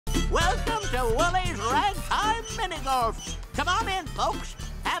to Woolie's Ragtime Mini Golf. Come on in, folks.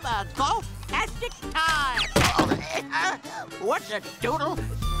 Have a golf-tastic time. What's a doodle?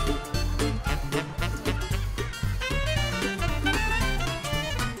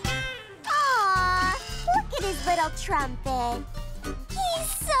 Aw, look at his little trumpet. He's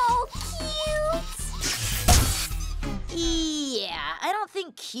so cute. Yeah, I don't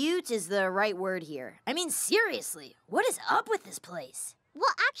think cute is the right word here. I mean, seriously, what is up with this place?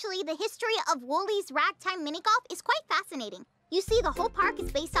 Well, actually, the history of Woolie's Ragtime Mini Golf is quite fascinating. You see, the whole park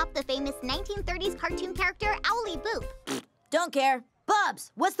is based off the famous 1930s cartoon character Owlie Boop. Don't care.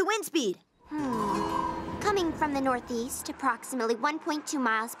 Bubs, what's the wind speed? Coming from the northeast, approximately 1.2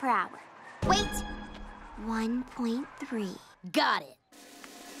 miles per hour. Wait, 1.3. Got it.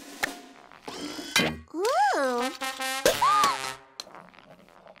 Ooh.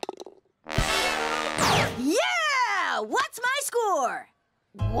 Yeah! What's my score?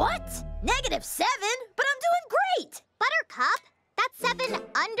 What? -7? But I'm doing great! Buttercup, that's 7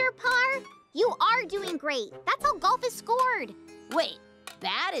 under par. You are doing great. That's how golf is scored. Wait,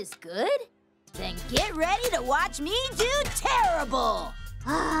 bad is good? Then get ready to watch me do terrible!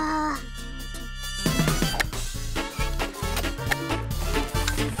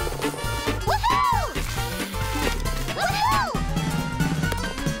 Woohoo! Woohoo!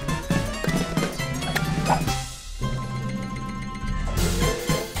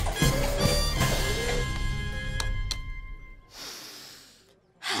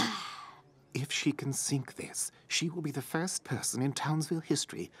 If she can sink this, she will be the first person in Townsville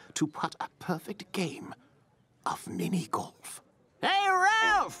history to putt a perfect game of mini golf. Hey,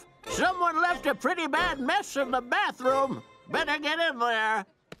 Ralph! Someone left a pretty bad mess in the bathroom. Better get in there.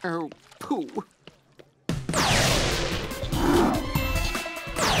 Oh, pooh.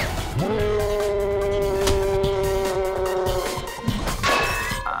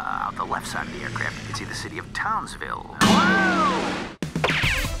 On the left side of the aircraft, you can see the city of Townsville.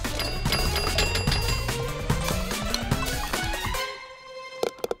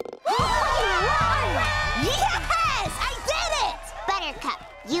 Yes! I did it! Buttercup,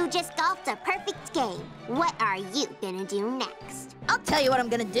 you just golfed a perfect game. What are you gonna do next? I'll tell you what I'm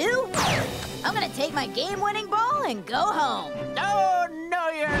gonna do. I'm gonna take my game-winning ball and go home. Oh, no,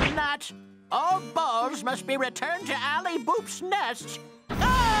 you're not. All balls must be returned to Owlie Boop's nest.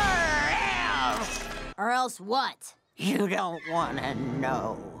 Or else what? You don't want to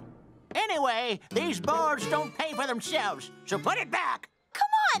know. Anyway, these balls don't pay for themselves, so put it back.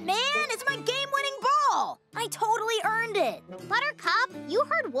 Come on, man! It's my game-winning ball! I totally earned it. Buttercup, you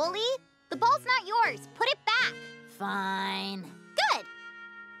heard Woolie. The ball's not yours. Put it back. Fine. Good.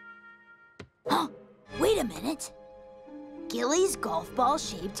 Huh, wait a minute. Gilly's golf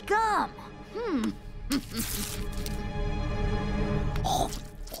ball-shaped gum.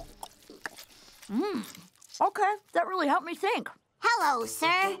 Okay, that really helped me think. Hello,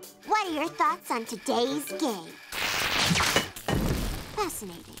 sir. What are your thoughts on today's game?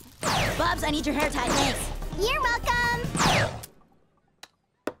 Fascinating. Bubs, I need your hair tied, thanks. You're welcome.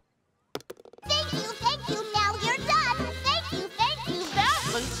 Thank you. Now you're done. Thank you. That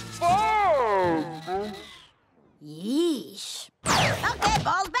was fun. Yeesh. Okay,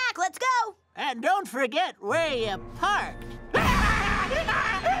 ball's back, let's go. And don't forget where you parked.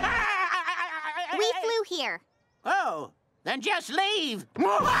 We flew here. Oh, then just leave.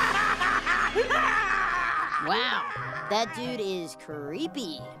 Wow, that dude is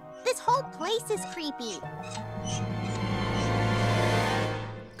creepy. This whole place is creepy.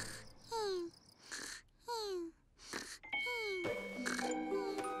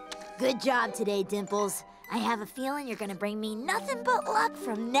 Good job today, Dimples. I have a feeling you're gonna bring me nothing but luck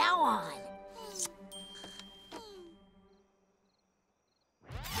from now on.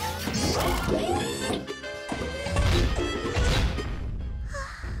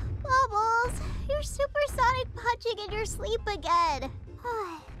 Bubbles, you're supersonic punching in your sleep again.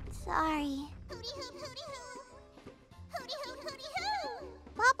 Sorry.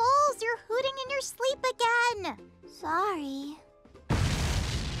 Bubbles, you're hooting in your sleep again. Sorry.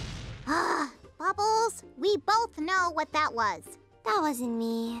 Bubbles, we both know what that was. That wasn't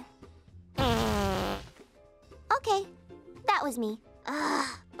me. Okay, that was me.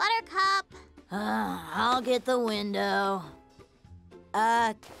 Buttercup. I'll get the window.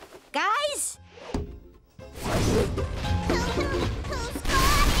 Guys?